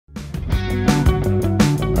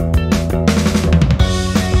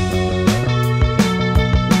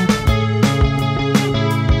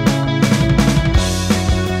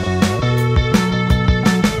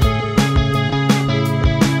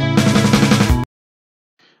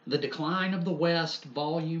The Decline of the West,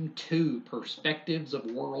 Volume 2, Perspectives of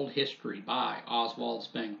World History by Oswald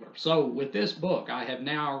Spengler. So, with this book, I have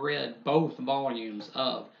now read both volumes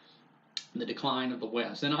of The Decline of the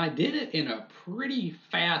West, and I did it in a pretty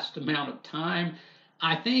fast amount of time.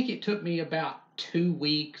 I think it took me about 2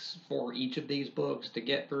 weeks for each of these books to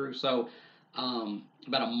get through, so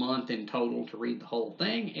about a month in total to read the whole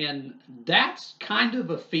thing, and that's kind of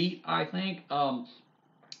a feat, I think,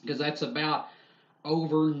 because that's about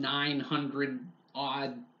over 900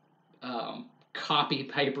 odd copy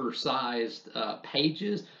paper sized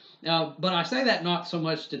pages. But I say that not so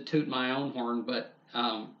much to toot my own horn, but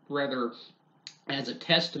rather as a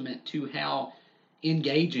testament to how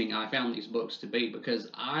engaging I found these books to be,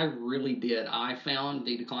 because I really did. I found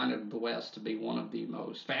The Decline of the West to be one of the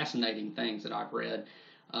most fascinating things that I've read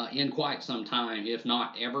in quite some time, if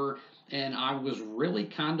not ever. And I was really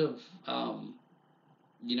kind of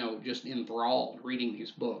just enthralled reading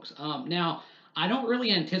these books. Now, I don't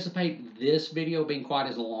really anticipate this video being quite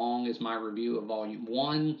as long as my review of Volume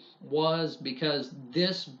 1 was, because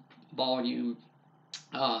this volume,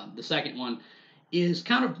 the second one, is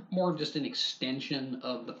kind of more just an extension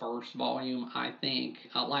of the first volume, I think.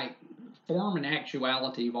 Like, Form and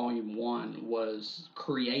Actuality, Volume 1 was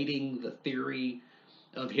creating the theory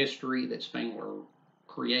of history that Spengler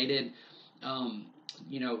created.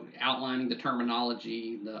 Outlining the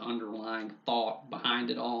terminology, the underlying thought behind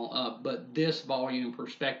it all. But this volume,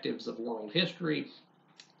 Perspectives of World History,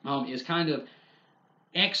 is kind of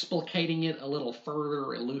explicating it a little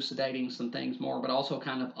further, elucidating some things more, but also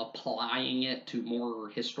kind of applying it to more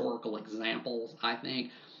historical examples, I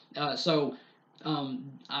think. Like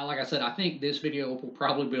I said, I think this video will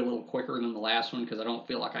probably be a little quicker than the last one because I don't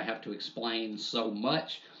feel like I have to explain so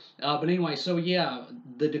much. But anyway, so yeah,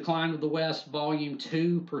 The Decline of the West, Volume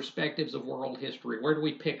 2, Perspectives of World History. Where do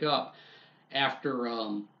we pick up after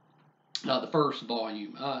the first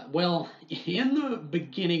volume? Well, in the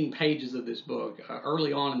beginning pages of this book,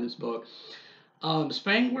 early on in this book,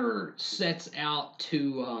 Spengler sets out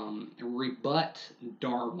to rebut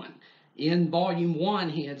Darwin. In Volume 1,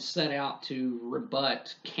 he had set out to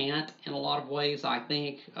rebut Kant in a lot of ways, I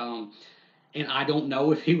think. And I don't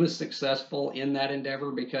know if he was successful in that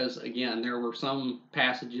endeavor because, again, there were some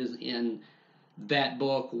passages in that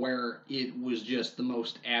book where it was just the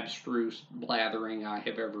most abstruse blathering I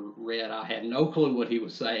have ever read. I had no clue what he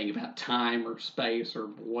was saying about time or space or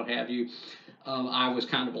what have you. I was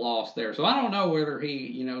kind of lost there. So I don't know whether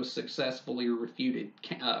he, successfully refuted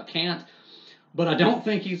Kant, but I don't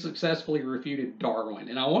think he successfully refuted Darwin.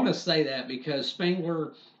 And I want to say that because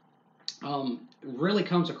Spengler really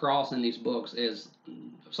comes across in these books as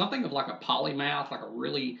something of like a polymath, like a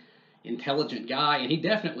really intelligent guy, and he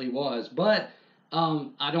definitely was. But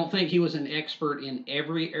I don't think he was an expert in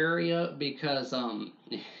every area because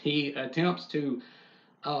he attempts to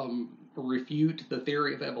refute the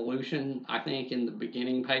theory of evolution, I think, in the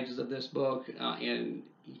beginning pages of this book, and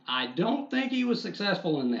I don't think he was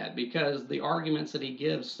successful in that because the arguments that he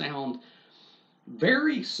gives sound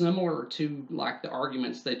very similar to like the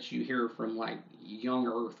arguments that you hear from like young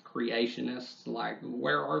Earth creationists, like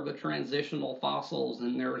where are the transitional fossils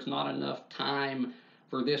and there's not enough time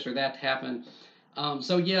for this or that to happen.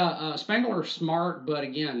 Spengler's smart, but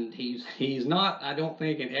again, he's not, I don't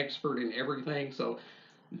think, an expert in everything. So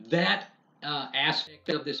that aspect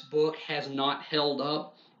of this book has not held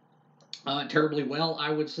up terribly well, I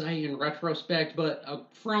would say, in retrospect. But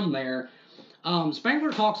from there,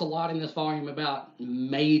 Spengler talks a lot in this volume about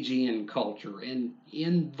Magian culture, and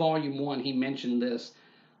in Volume 1 he mentioned this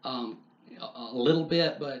a little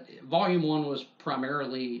bit, but Volume 1 was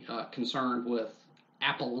primarily concerned with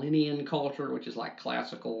Apollinian culture, which is like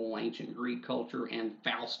classical ancient Greek culture, and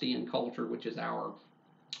Faustian culture, which is our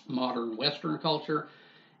modern Western culture.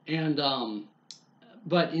 And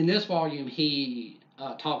but in this volume he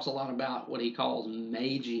talks a lot about what he calls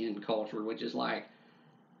Magian culture, which is like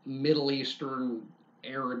Middle Eastern,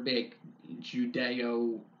 Arabic,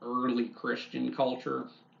 Judeo, early Christian culture.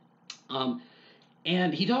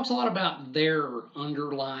 And he talks a lot about their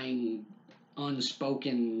underlying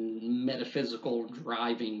unspoken metaphysical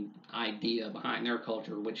driving idea behind their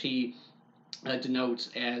culture, which he denotes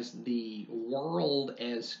as the world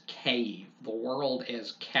as cave, the world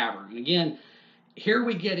as cavern. And again, here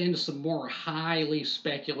we get into some more highly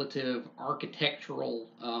speculative architectural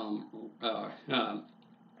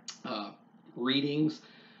readings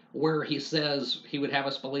where he says he would have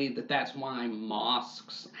us believe that that's why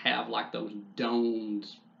mosques have like those domed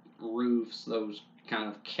roofs, those kind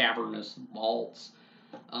of cavernous vaults.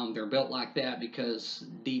 They're built like that because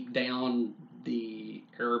deep down the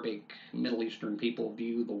Arabic Middle Eastern people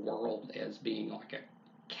view the world as being like a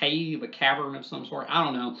cave, a cavern of some sort. I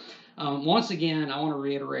don't know. Once again, I want to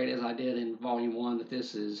reiterate, as I did in Volume 1, that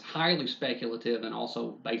this is highly speculative and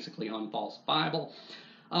also basically unfalsifiable.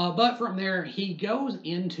 But from there, he goes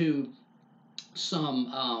into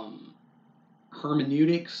some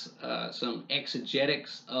hermeneutics, some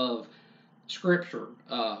exegetics of Scripture,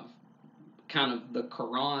 kind of the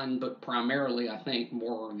Quran, but primarily I think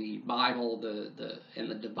more the Bible, and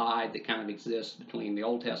the divide that kind of exists between the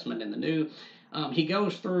Old Testament and the New. He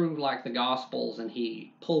goes through like the Gospels and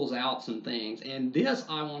he pulls out some things, and this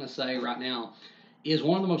I want to say right now is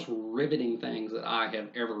one of the most riveting things that I have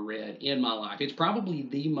ever read in my life. It's probably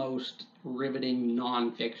the most riveting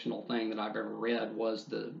non-fictional thing that I've ever read. Was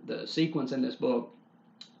the sequence in this book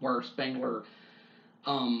where Spengler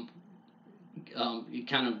it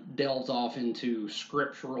kind of delves off into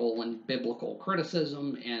scriptural and biblical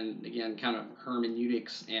criticism, and again, kind of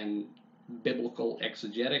hermeneutics and biblical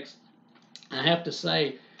exegetics. I have to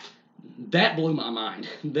say, that blew my mind.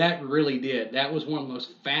 That really did. That was one of the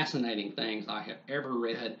most fascinating things I have ever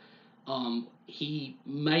read. He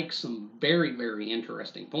makes some very, very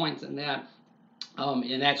interesting points in that,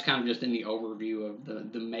 and that's kind of just in the overview of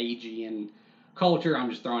the Magian culture. I'm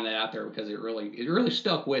just throwing that out there because it really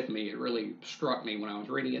stuck with me. It really struck me when I was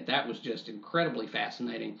reading it. That was just incredibly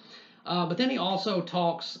fascinating. But then he also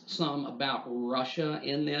talks some about Russia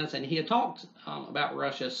in this, and he had talked about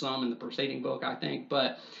Russia some in the preceding book, I think.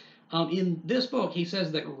 But in this book, he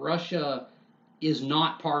says that Russia is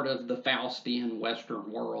not part of the Faustian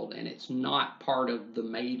Western world, and it's not part of the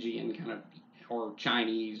Magian kind of or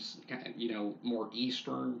Chinese, more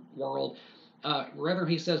Eastern world. Rather,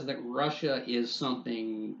 he says that Russia is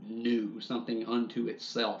something new, something unto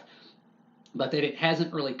itself, but that it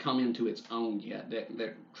hasn't really come into its own yet.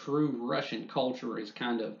 That true Russian culture is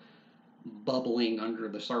kind of bubbling under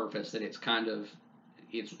the surface. That it's kind of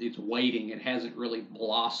it's waiting. It hasn't really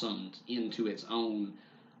blossomed into its own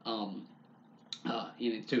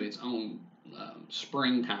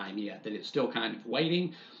springtime yet. That it's still kind of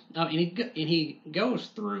waiting. And he goes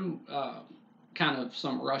through kind of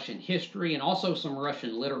some Russian history and also some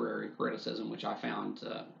Russian literary criticism, which I found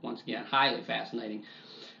once again highly fascinating.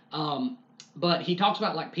 But he talks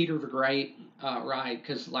about like Peter the Great, right?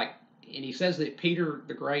 Because and he says that Peter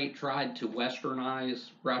the Great tried to westernize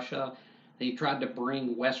Russia. He tried to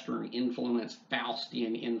bring Western influence,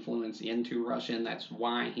 Faustian influence into Russia, and that's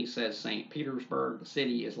why he says St. Petersburg, the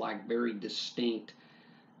city, is like very distinct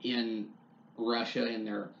in Russia in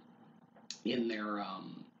their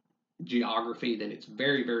geography. That it's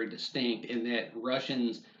very, very distinct, and that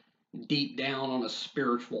Russians deep down on a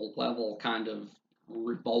spiritual level kind of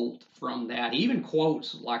revolt from that. He even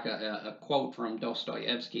quotes like a quote from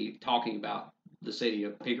Dostoevsky talking about the city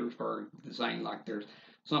of Petersburg, saying like there's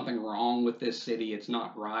something wrong with this city. It's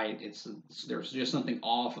not right. There's just something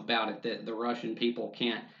off about it that the Russian people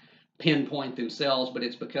can't pinpoint themselves, but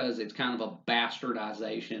it's because it's kind of a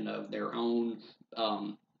bastardization of their own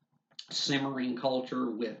simmering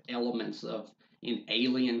culture with elements of an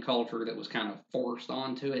alien culture that was kind of forced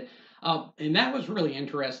onto it. And that was really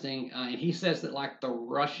interesting. And he says that like the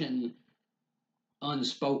Russian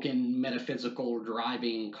unspoken metaphysical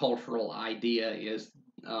driving cultural idea is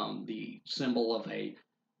the symbol of a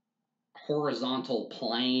horizontal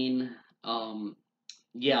plane.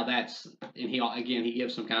 That's, and he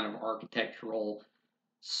gives some kind of architectural,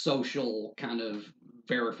 social kind of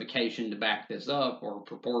verification to back this up, or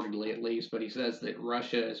purportedly at least. But he says that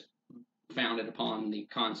Russia is founded upon the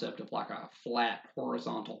concept of like a flat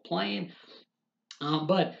horizontal plane.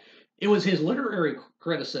 But it was his literary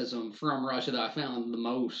criticism from Russia that I found the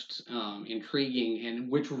most intriguing, and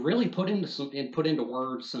which really put into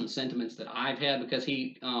words some sentiments that I've had, because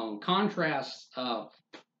he contrasts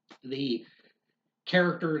the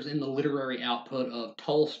characters in the literary output of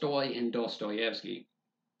Tolstoy and Dostoevsky,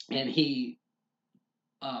 and he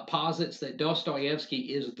posits that Dostoevsky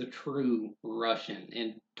is the true Russian,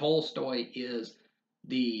 and Tolstoy is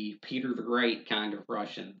the Peter the Great kind of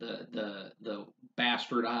Russian, the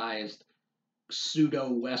bastardized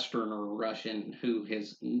pseudo-Westerner Russian who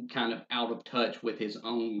is kind of out of touch with his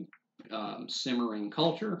own simmering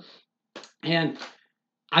culture. And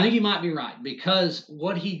I think he might be right, because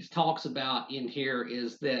what he talks about in here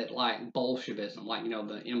is that like Bolshevism, like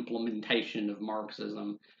the implementation of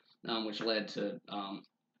Marxism, which led to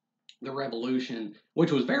the revolution,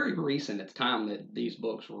 which was very recent at the time that these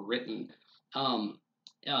books were written.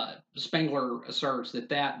 Spengler asserts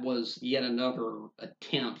that was yet another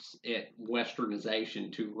attempt at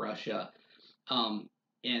westernization to Russia,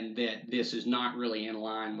 and that this is not really in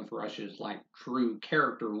line with Russia's like true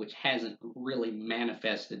character, which hasn't really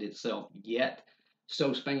manifested itself yet.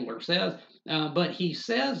 so Spengler says. But he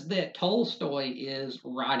says that Tolstoy is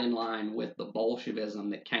right in line with the Bolshevism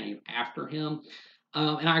that came after him.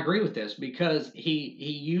 And I agree with this because he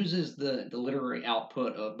uses the literary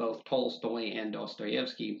output of both Tolstoy and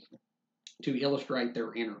Dostoevsky to illustrate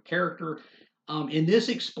their inner character. And this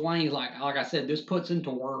explains, like I said, this puts into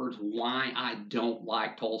words why I don't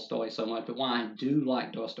like Tolstoy so much, but why I do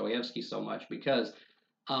like Dostoevsky so much, because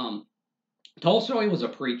um, Tolstoy was a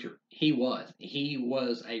preacher. He was. He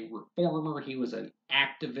was a reformer. He was an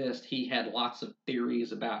activist. He had lots of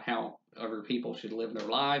theories about how other people should live their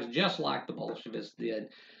lives, just like the Bolsheviks did.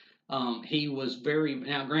 He was very,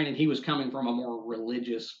 now granted, he was coming from a more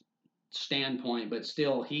religious standpoint, but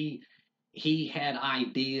still, he had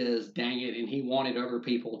ideas, dang it, and he wanted other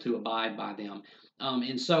people to abide by them.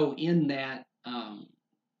 And so, in that,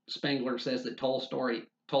 Spengler says that Tolstoy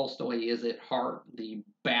is at heart the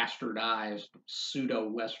bastardized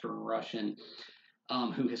pseudo-Western Russian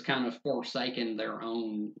who has kind of forsaken their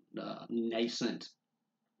own nascent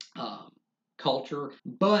um, culture.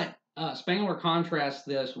 But Spengler contrasts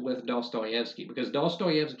this with Dostoevsky because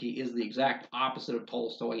Dostoevsky is the exact opposite of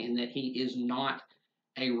Tolstoy in that he is not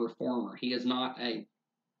a reformer. He is not a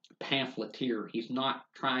pamphleteer. He's not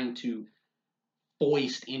trying to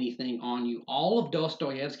foist anything on you. All of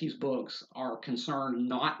Dostoevsky's books are concerned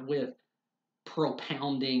not with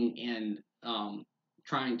propounding and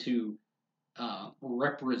trying to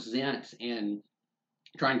represent and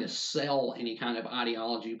trying to sell any kind of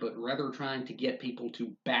ideology, but rather trying to get people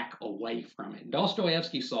to back away from it.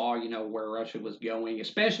 Dostoevsky saw, where Russia was going,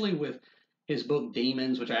 especially with his book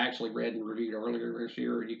Demons, which I actually read and reviewed earlier this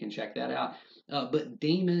year. You can check that out. But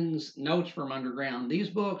Demons, Notes from Underground, these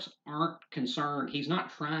books aren't concerned. He's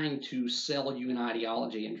not trying to sell you an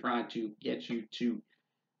ideology and trying to get you to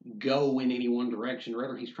go in any one direction.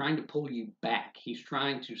 Rather, he's trying to pull you back. He's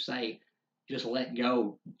trying to say, just let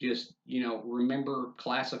go. Just, remember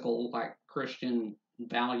classical, like Christian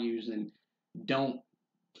values and don't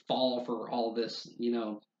fall for all this,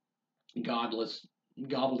 godless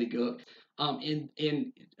gobbledygook.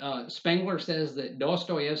 Spengler says that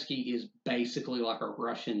Dostoevsky is basically like a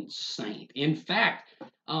Russian saint. In fact,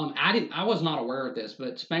 I was not aware of this,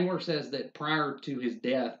 but Spengler says that prior to his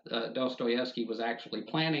death, Dostoevsky was actually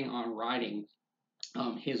planning on writing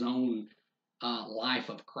his own life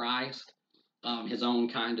of Christ, his own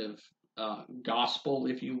kind of gospel,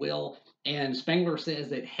 if you will. And Spengler says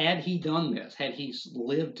that had he done this, had he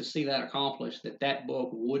lived to see that accomplished, that book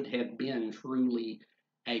would have been truly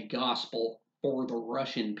a gospel for the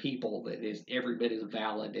Russian people that is every bit as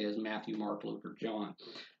valid as Matthew, Mark, Luke, or John.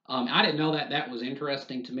 I didn't know that. That was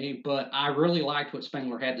interesting to me, but I really liked what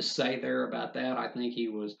Spengler had to say there about that. I think he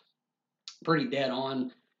was pretty dead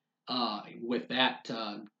on with that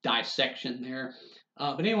dissection there.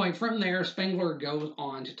 But anyway, from there, Spengler goes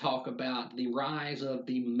on to talk about the rise of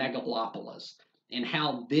the megalopolis and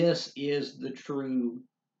how this is the true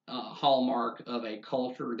hallmark of a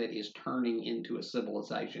culture that is turning into a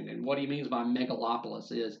civilization. And what he means by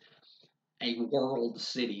megalopolis is a world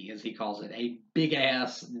city, as he calls it, a big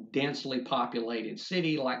ass, densely populated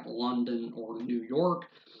city like London or New York.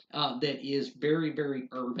 That is very, very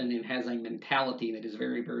urban and has a mentality that is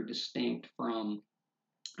very, very distinct from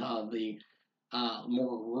the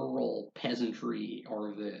more rural peasantry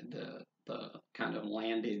or the kind of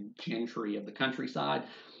landed gentry of the countryside.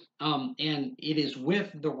 And it is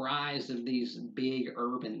with the rise of these big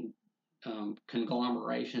urban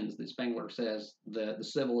conglomerations that Spengler says the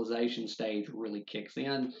civilization stage really kicks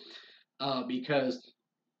in because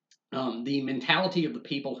the mentality of the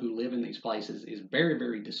people who live in these places is very,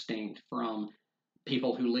 very distinct from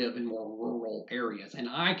people who live in more rural areas. And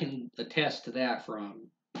I can attest to that from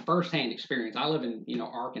firsthand experience. I live in,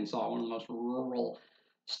 Arkansas, one of the most rural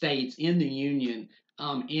states in the Union,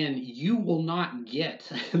 and you will not get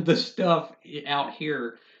the stuff out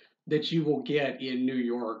here that you will get in New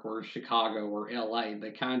York or Chicago or LA,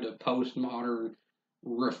 the kind of postmodern,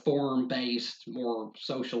 reform-based, more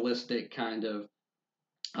socialistic kind of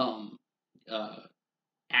um,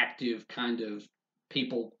 active kind of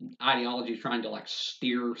people ideology trying to like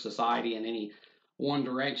steer society in any one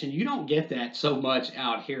direction. You don't get that so much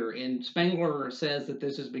out here. And Spengler says that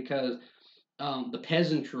this is because the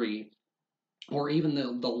peasantry or even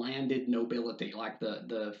the landed nobility, like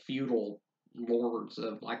the feudal lords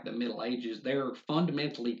of like the Middle Ages, they're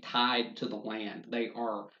fundamentally tied to the land. They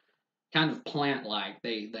are kind of plant-like.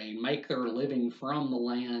 They make their living from the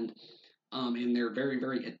land, and they're very,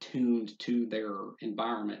 very attuned to their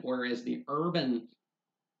environment. Whereas the urban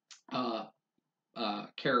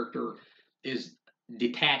character is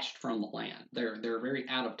detached from the land. They're very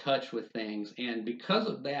out of touch with things, and because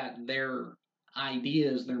of that, their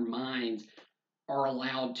ideas, their minds, are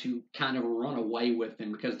allowed to kind of run away with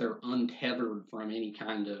them because they're untethered from any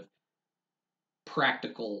kind of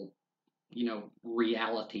practical,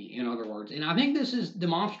 reality, in other words. And I think this is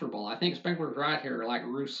demonstrable. I think Spengler's right here. Like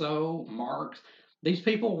Rousseau, Marx, these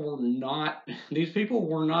people were not these people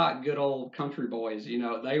were not good old country boys.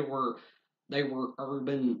 They were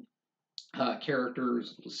urban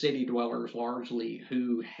characters, city dwellers largely,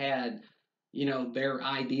 who had their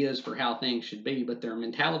ideas for how things should be, but their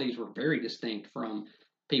mentalities were very distinct from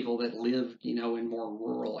people that lived in more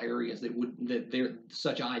rural areas that their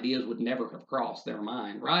such ideas would never have crossed their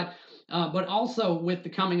mind, right? But also with the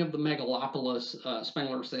coming of the megalopolis,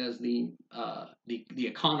 Spengler says the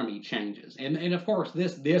economy changes, and of course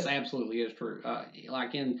this absolutely is true.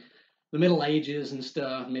 Like in the Middle Ages and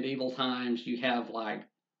stuff, medieval times, you have like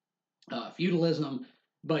feudalism,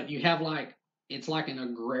 but you have like it's like an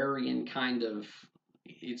agrarian kind of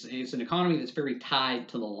it's an economy that's very tied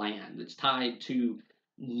to the land. It's tied to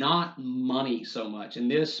not money so much,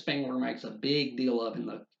 and this Spengler makes a big deal of in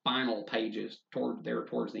the final pages towards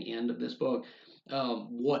the end of this book.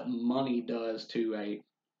 What money does to a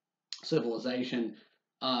civilization,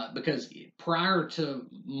 because prior to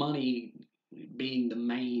money being the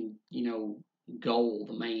main, goal,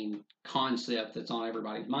 the main concept that's on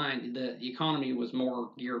everybody's mind, the economy was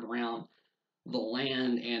more geared around the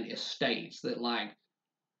land and estates that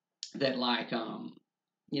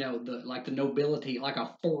the nobility, like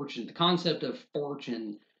a fortune. The concept of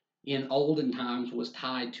fortune in olden times was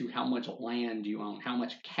tied to how much land you owned, how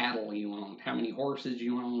much cattle you owned, how many horses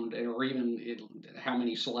you owned, or even how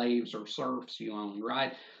many slaves or serfs you owned,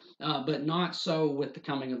 right? But not so with the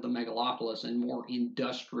coming of the megalopolis and more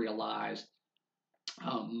industrialized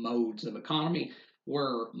modes of economy,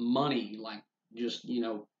 where money, like just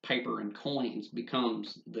paper and coins,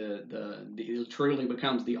 becomes it truly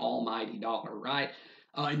becomes the almighty dollar, right?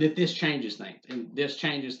 And that this changes things, and this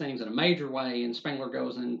changes things in a major way. And Spengler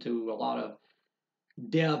goes into a lot of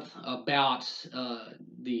depth about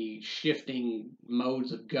the shifting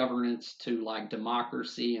modes of governance to like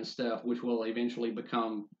democracy and stuff, which will eventually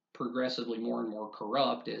become progressively more and more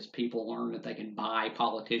corrupt as people learn that they can buy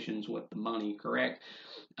politicians with the money, correct?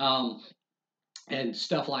 Um, and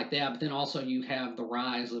stuff like that. But then also you have the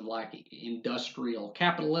rise of like industrial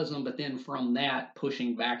capitalism. But then from that,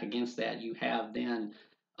 pushing back against that, you have then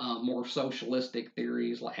more socialistic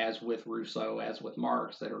theories, like as with Rousseau, as with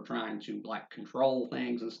Marx, that are trying to like control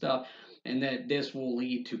things and stuff. And that this will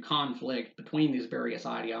lead to conflict between these various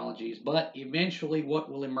ideologies. But eventually,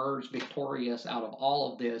 what will emerge victorious out of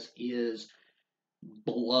all of this is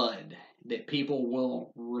blood. That people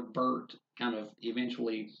will kind of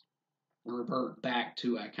eventually revert back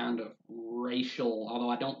to a kind of racial,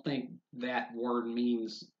 although I don't think that word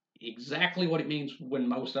means exactly what it means when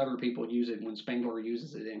most other people use it, when Spengler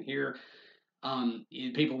uses it in here.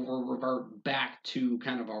 People will revert back to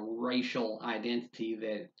kind of a racial identity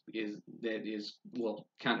that is will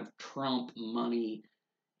kind of trump money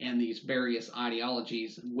and these various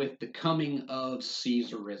ideologies with the coming of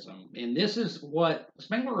Caesarism. And this is what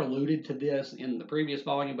Spengler alluded to this in the previous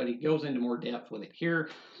volume, but he goes into more depth with it here,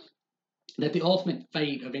 that the ultimate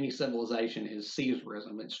fate of any civilization is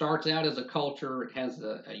Caesarism. It starts out as a culture, it has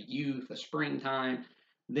a youth, a springtime,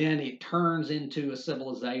 then it turns into a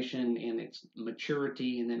civilization in its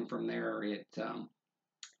maturity, and then from there it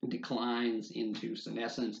declines into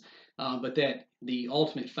senescence. But that the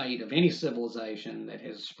ultimate fate of any civilization that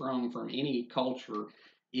has sprung from any culture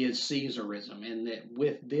is Caesarism, and that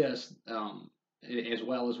with this, as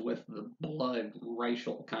well as with the blood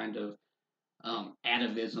racial kind of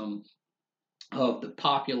atavism of the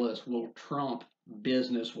populace, will trump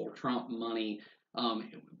business, will trump money,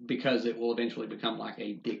 because it will eventually become like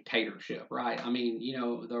a dictatorship, right? I mean,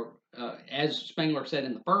 as Spengler said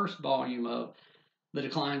in the first volume of The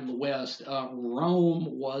Decline of the West, Rome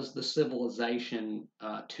was the civilization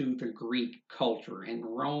to the Greek culture, and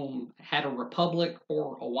Rome had a republic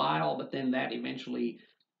for a while, but then that eventually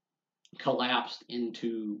collapsed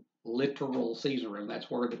into literal Caesarism. That's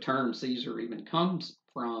where the term Caesar even comes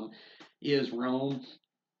from, is Rome,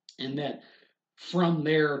 and that from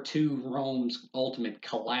there to Rome's ultimate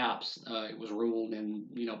collapse, it was ruled in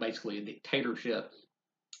basically a dictatorship.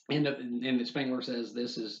 And Spengler says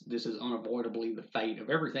this is unavoidably the fate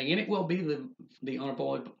of everything, and it will be the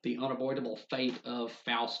unavoidable fate of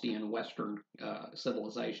Faustian Western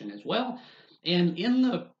civilization as well. And in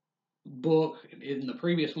the book, in the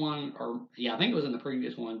previous one, or yeah, I think it was in the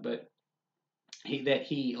previous one, but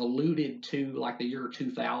he alluded to like the year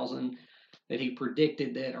 2000, that he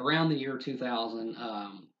predicted that around the year 2000,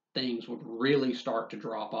 things would really start to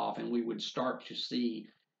drop off, and we would start to see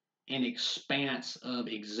an expanse of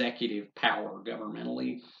executive power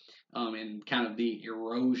governmentally, and kind of the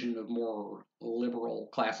erosion of more liberal,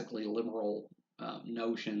 classically liberal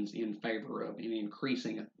notions in favor of an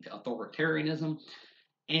increasing authoritarianism.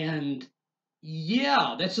 And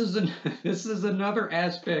yeah, this is another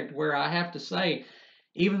aspect where I have to say,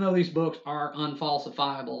 even though these books are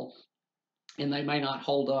unfalsifiable and they may not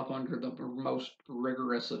hold up under the most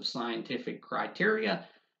rigorous of scientific criteria,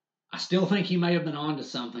 I still think he may have been onto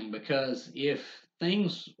something, because if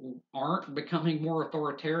things aren't becoming more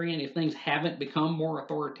authoritarian, if things haven't become more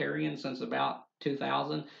authoritarian since about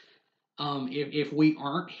 2000, if we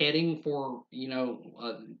aren't heading for,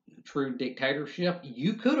 a true dictatorship,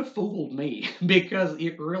 you could have fooled me because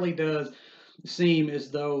it really does seem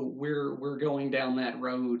as though we're going down that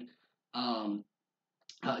road, um,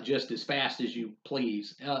 just as fast as you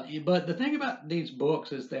please. But the thing about these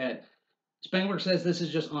books is that Spengler says this is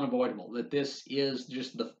just unavoidable, that this is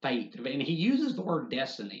just the fate of it. And he uses the word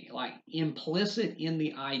destiny, like implicit in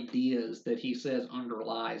the ideas that he says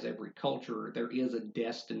underlies every culture. There is a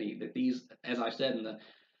destiny that these, as I said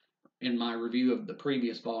in my review of the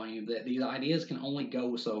previous volume, that these ideas can only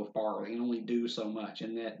go so far, they can only do so much,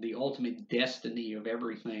 and that the ultimate destiny of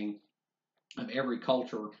everything, of every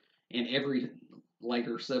culture, and every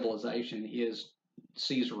later civilization is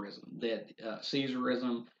Caesarism. That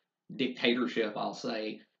Caesarism, dictatorship, I'll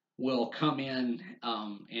say, will come in,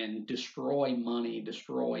 and destroy money,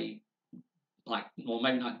 destroy, like, well,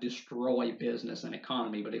 maybe not destroy business and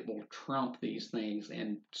economy, but it will trump these things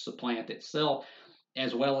and supplant itself,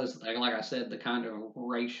 as well as, like I said, the kind of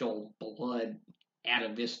racial blood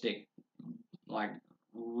atavistic, like,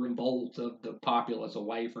 revolt of the populace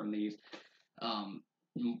away from these, um,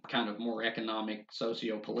 kind of more economic,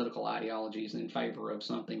 socio-political ideologies in favor of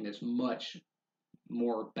something that's much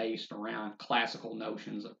more based around classical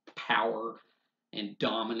notions of power and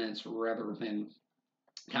dominance, rather than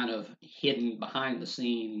kind of hidden behind the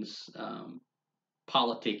scenes,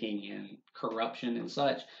 politicking and corruption and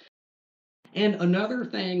such. And another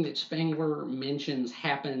thing that Spengler mentions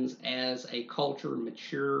happens as a culture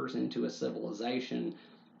matures into a civilization,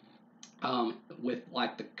 with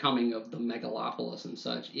like the coming of the megalopolis and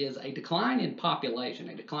such, is a decline in population,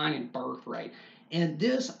 a decline in birth rate. And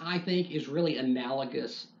this, I think, is really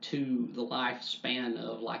analogous to the lifespan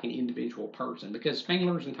of like an individual person, because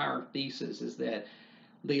Spengler's entire thesis is that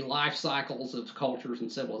the life cycles of cultures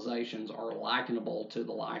and civilizations are likenable to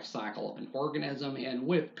the life cycle of an organism. And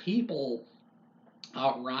with people,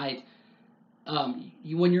 right,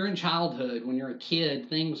 when you're in childhood, when you're a kid,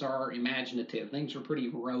 things are imaginative. Things are pretty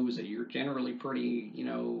rosy. You're generally pretty,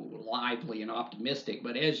 lively and optimistic.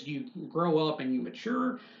 But as you grow up and you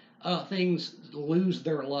mature, things lose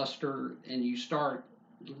their luster, and you start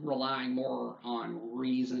relying more on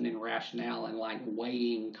reason and rationale, and like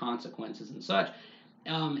weighing consequences and such.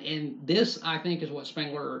 And this, I think, is what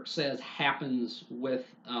Spengler says happens with,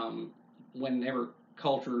 whenever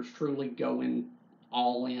cultures truly go in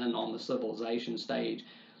all in on the civilization stage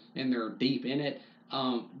and they're deep in it.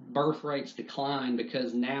 Birth rates decline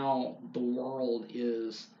because now the world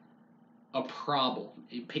is a problem.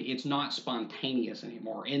 It's not spontaneous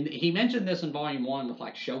anymore. And he mentioned this in volume 1 with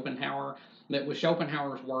like Schopenhauer, that with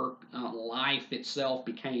Schopenhauer's work, life itself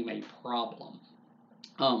became a problem.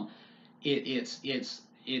 It's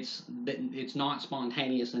not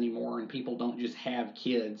spontaneous anymore, and people don't just have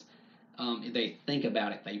kids. They think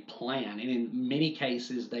about it, they plan, and in many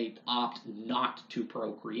cases they opt not to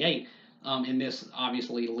procreate. And this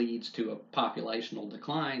obviously leads to a populational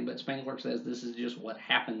decline. But Spengler says this is just what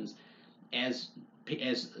happens as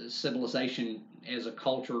civilization, as a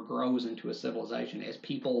culture grows into a civilization, as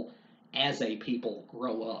a people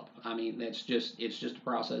grow up. I mean, it's just a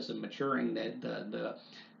process of maturing. That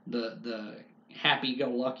the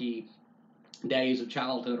happy-go-lucky days of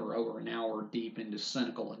childhood are over, and now we're deep into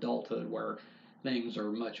cynical adulthood, where things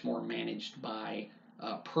are much more managed by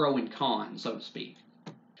pro and con, so to speak.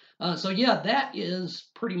 So yeah, that's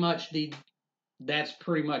pretty much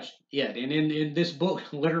it. And in this book,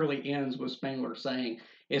 literally ends with Spengler saying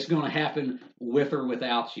it's going to happen with or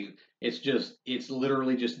without you. It's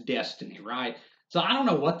literally just destiny, right? So I don't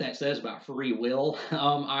know what that says about free will.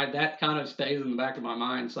 That kind of stays in the back of my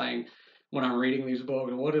mind, saying, when I'm reading these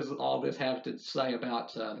books, what does all this have to say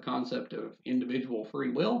about the concept of individual free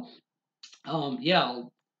will? Yeah,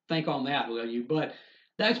 I'll think on that, will you? But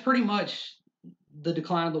that's pretty much The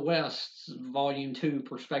Decline of the West, Volume 2,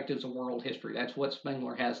 Perspectives of World History. That's what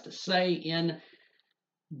Spengler has to say in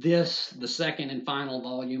this, the second and final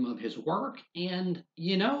volume of his work. And,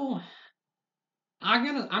 I'm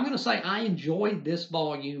gonna say I enjoyed this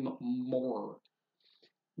volume more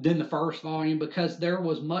than the first volume because there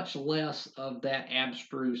was much less of that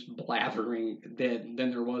abstruse blathering than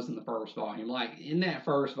there was in the first volume. Like in that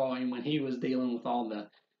first volume, when he was dealing with all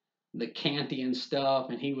the Kantian stuff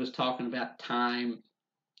and he was talking about time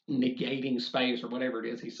negating space or whatever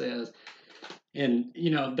it is he says. And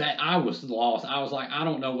that I was lost. I was like, I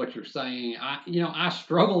don't know what you're saying. I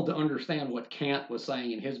struggled to understand what Kant was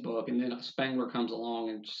saying in his book, and then Spengler comes along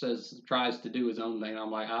and tries to do his own thing. I'm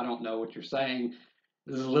like, I don't know what you're saying.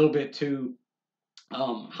 This is a little bit too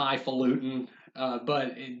highfalutin,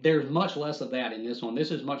 but there's much less of that in this one.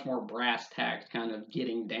 This is much more brass tacks, kind of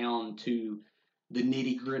getting down to the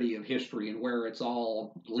nitty gritty of history and where it's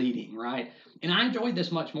all leading, right? And I enjoyed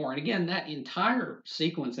this much more. And again, that entire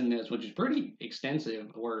sequence in this, which is pretty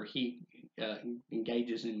extensive, where he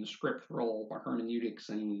engages in scriptural hermeneutics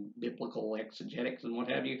and biblical exegetics and what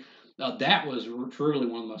have you, that was truly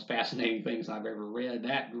one of the most fascinating things I've ever read.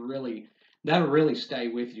 That'll really stay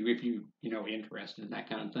with you if you interested in that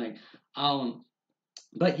kind of thing.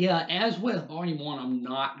 But yeah, as with Volume 1, I'm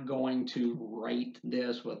not going to rate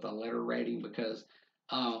this with a letter rating because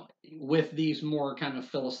with these more kind of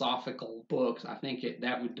philosophical books, I think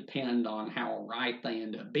that would depend on how right they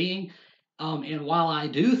end up being. And while I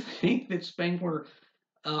do think that Spengler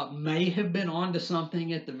may have been onto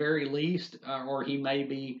something at the very least, or he may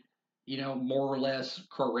be, more or less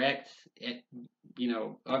correct at,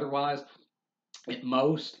 otherwise at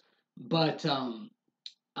most, but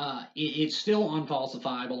it's still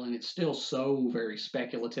unfalsifiable and it's still so very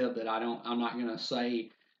speculative that I'm not going to say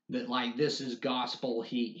that like this is gospel.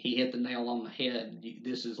 He hit the nail on the head.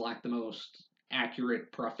 This is like the most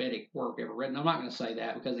accurate prophetic work ever written. I'm not going to say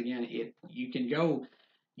that because again,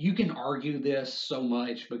 you can argue this so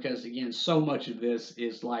much because again, so much of this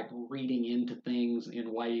is like reading into things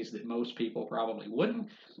in ways that most people probably wouldn't.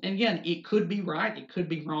 And again, it could be right, it could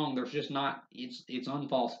be wrong. There's just not. It's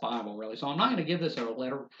unfalsifiable really. So I'm not going to give this a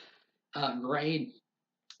letter grade,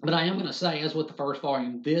 but I am going to say, as with the first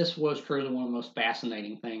volume, this was truly one of the most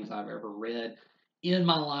fascinating things I've ever read in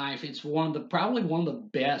my life. It's probably one of the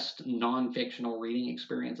best non-fictional reading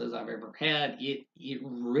experiences I've ever had. It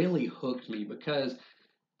really hooked me because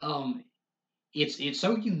um, it's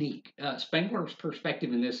so unique. Spengler's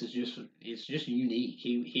perspective in this is just unique.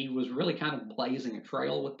 He was really kind of blazing a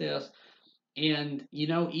trail with this, and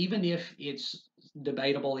even if it's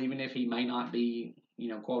debatable, even if he may not be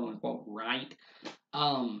quote unquote right,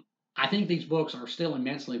 I think these books are still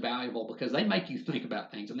immensely valuable because they make you think about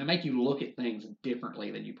things and they make you look at things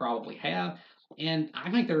differently than you probably have. And I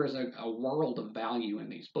think there is a world of value in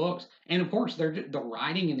these books. And of course, the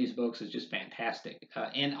writing in these books is just fantastic.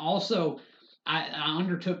 And also, I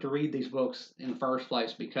undertook to read these books in the first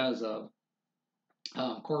place because of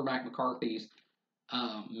Cormac McCarthy's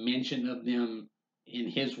mention of them in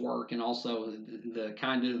his work and also the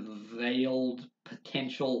kind of veiled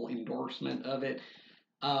potential endorsement of it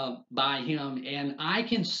by him, and I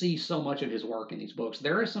can see so much of his work in these books.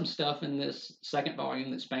 There is some stuff in this second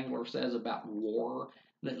volume that Spengler says about war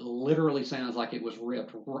that literally sounds like it was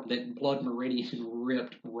ripped, that Blood Meridian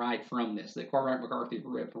ripped right from this, that Cormac McCarthy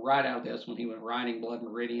ripped right out of this when he was writing Blood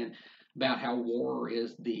Meridian, about how war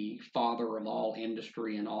is the father of all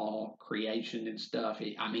industry and all creation and stuff.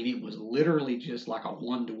 It was literally just like a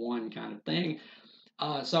one-to-one kind of thing.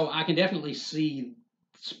 So I can definitely see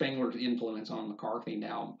Spengler's influence on McCarthy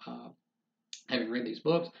now, having read these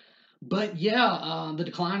books. But yeah, The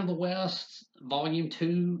Decline of the West, Volume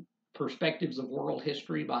 2, Perspectives of World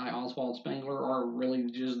History by Oswald Spengler are really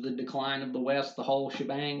just the decline of the West, the whole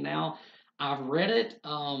shebang now. I've read it.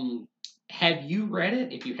 Have you read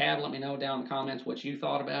it? If you have, let me know down in the comments what you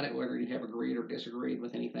thought about it, whether you have agreed or disagreed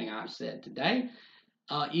with anything I've said today.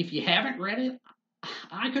 If you haven't read it,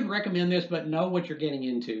 I could recommend this, but know what you're getting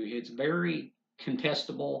into. It's very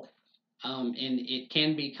contestable, and it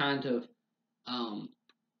can be kind of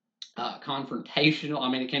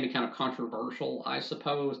confrontational. It can be kind of controversial, I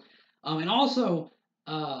suppose. And also,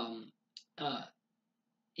 um, uh,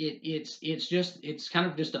 it's kind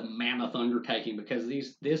of just a mammoth undertaking because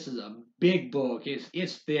this is a big book.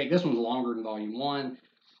 It's thick. This one's longer than Volume 1.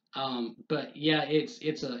 But yeah,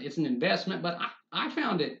 it's an investment, but I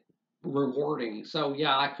found it rewarding. So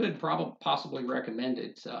yeah, I could probably possibly recommend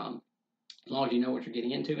it. As long as you know what you're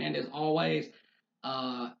getting into. And as always,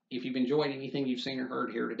 if you've enjoyed anything you've seen or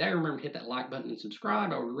heard here today, remember to hit that like button and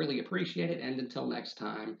subscribe. I would really appreciate it. And until next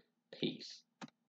time, peace.